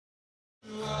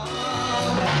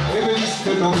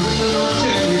que con esta noche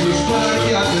mi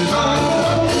historia del mar.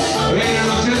 En la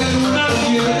noche de luna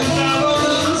y el lado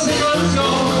dulce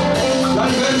canción,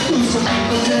 al ver tus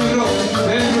ojitos negros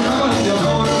me embrujaban de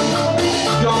amor.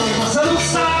 Y aunque pasan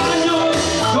los años,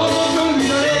 ¿cómo te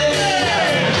olvidaré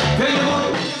del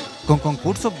amor? Con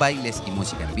concursos, bailes y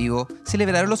música en vivo,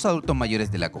 celebraron los adultos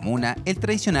mayores de la comuna el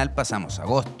tradicional Pasamos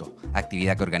Agosto,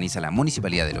 actividad que organiza la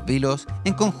Municipalidad de Los Vilos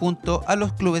en conjunto a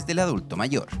los clubes del adulto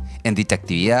mayor. En dicha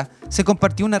actividad se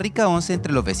compartió una rica once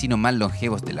entre los vecinos más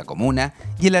longevos de la comuna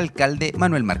y el alcalde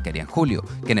Manuel Marcarian Julio,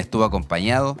 quien estuvo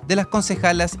acompañado de las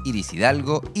concejalas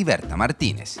Hidalgo y Berta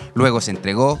Martínez. Luego se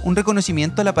entregó un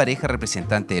reconocimiento a la pareja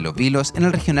representante de Los Vilos en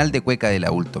el regional de cueca del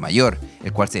adulto mayor,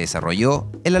 el cual se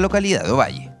desarrolló en la localidad de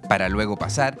Ovalle, para luego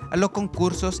pasar a los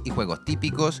concursos y juegos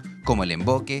típicos como el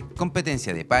emboque,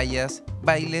 competencia de payas,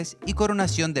 bailes y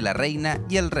coronación de la reina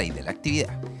y el rey de la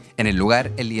actividad. En el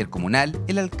lugar, el líder comunal,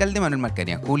 el alcalde Manuel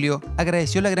Marcarian Julio,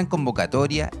 agradeció la gran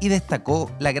convocatoria y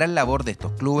destacó la gran labor de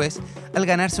estos clubes al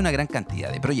ganarse una gran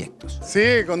cantidad de proyectos.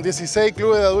 Sí, con 16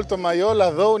 clubes de adultos mayores,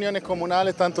 las dos uniones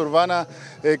comunales, tanto urbanas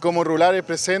como rurales,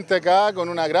 presentes acá, con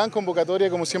una gran convocatoria,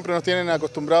 como siempre nos tienen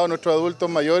acostumbrados nuestros adultos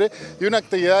mayores, y una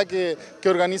actividad que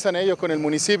organizan ellos con el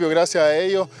municipio. Gracias a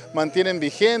ellos mantienen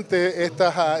vigentes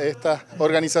estas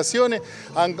organizaciones,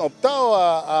 han optado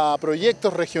a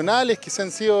proyectos regionales que se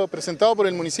han sido presentados por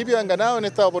el municipio y han ganado en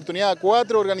esta oportunidad a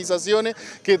 4 organizaciones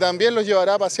que también los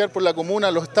llevará a pasear por la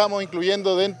comuna. Lo estamos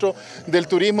incluyendo dentro del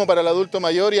turismo para el adulto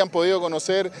mayor y han podido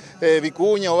conocer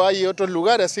Vicuña, Ovalle y otros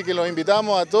lugares, así que los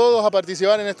invitamos a todos a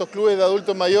participar en estos clubes de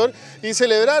adultos mayor y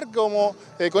celebrar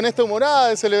con esta humorada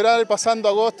de celebrar el Pasando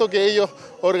Agosto que ellos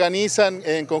organizan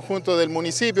en conjunto del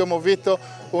municipio. Hemos visto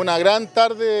una gran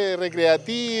tarde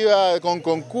recreativa con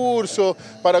concursos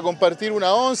para compartir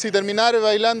una once y terminar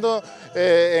bailando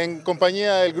en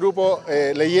compañía del grupo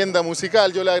Leyenda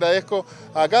Musical. Yo le agradezco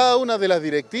a cada una de las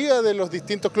directivas de los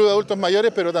distintos clubes de adultos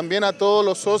mayores, pero también a todos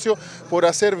los socios por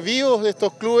hacer vivos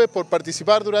estos clubes, por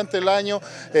participar durante el año,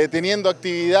 teniendo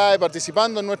actividades,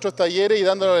 participando en nuestros talleres y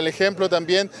dándonos el ejemplo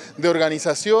también de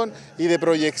organización y de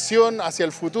proyección hacia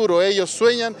el futuro. Ellos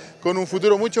sueñan con un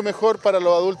futuro mucho mejor para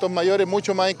los adultos mayores,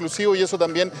 mucho más inclusivo, y eso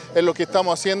también es lo que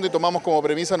estamos haciendo y tomamos como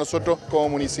premisa nosotros como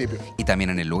municipio. Y también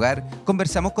en el lugar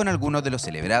conversamos con algunos de los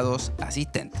celebrados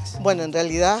asistentes. Bueno, en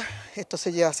realidad esto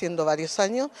se lleva haciendo varios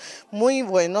años, muy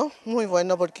bueno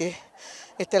porque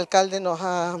este alcalde nos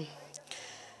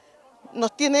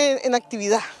tiene en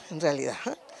actividad en realidad.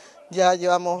 Ya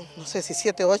llevamos, no sé si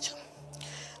 7 o 8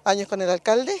 años con el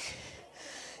alcalde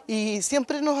y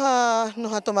siempre nos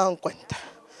ha tomado en cuenta.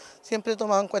 Siempre he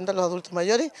tomado en cuenta a los adultos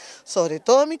mayores, sobre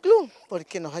todo a mi club,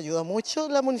 porque nos ayudó mucho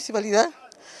la municipalidad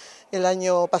el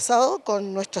año pasado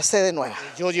con nuestra sede nueva.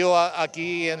 Yo llevo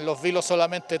aquí en Los Vilos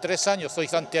solamente 3 años, soy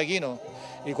santiaguino,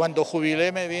 y cuando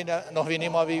jubilé nos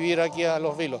vinimos a vivir aquí a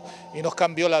Los Vilos y nos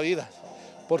cambió la vida,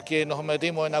 porque nos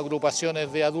metimos en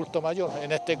agrupaciones de adulto mayor,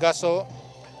 en este caso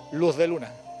Luz de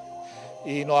Luna,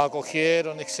 y nos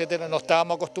acogieron, etcétera. No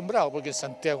estábamos acostumbrados, porque en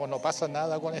Santiago no pasa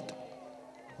nada con esto.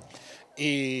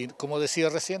 Y como decía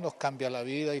recién, nos cambia la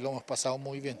vida y lo hemos pasado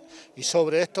muy bien. Y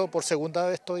sobre esto, por segunda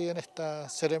vez estoy en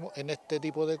este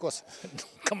tipo de cosas.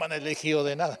 Nunca me han elegido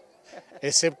de nada,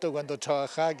 excepto cuando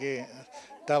trabajaba, que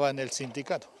estaba en el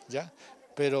sindicato, ¿ya?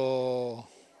 Pero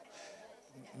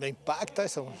me impacta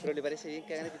eso. ¿Pero le parece bien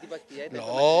que hagan este tipo de actividades?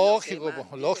 Lógico,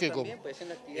 lógico.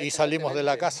 Y salimos de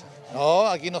la casa. No,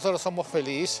 aquí nosotros somos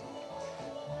felices.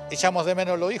 Echamos de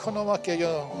menos los hijos nomás, que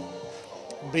ellos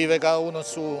vive cada uno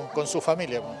con su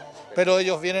familia, pero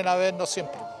ellos vienen a vernos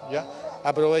siempre, ¿ya?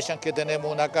 Aprovechan que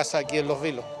tenemos una casa aquí en Los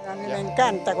Vilos. A mí me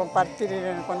encanta compartir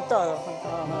con todos,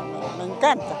 me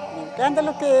encanta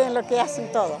lo que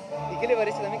hacen todos. ¿Y qué le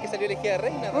parece también que salió elegida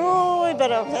reina? Uy,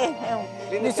 pero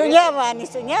ni soñaba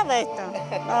esto,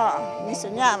 no, ni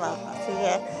soñaba, así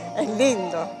que es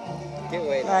lindo. Qué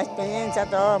bueno. La experiencia,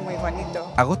 todo muy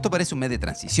bonito. Agosto parece un mes de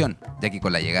transición, ya que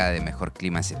con la llegada de mejor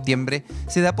clima en septiembre,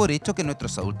 se da por hecho que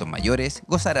nuestros adultos mayores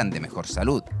gozarán de mejor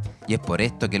salud. Y es por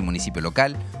esto que el municipio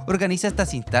local organiza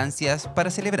estas instancias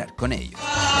para celebrar con ellos.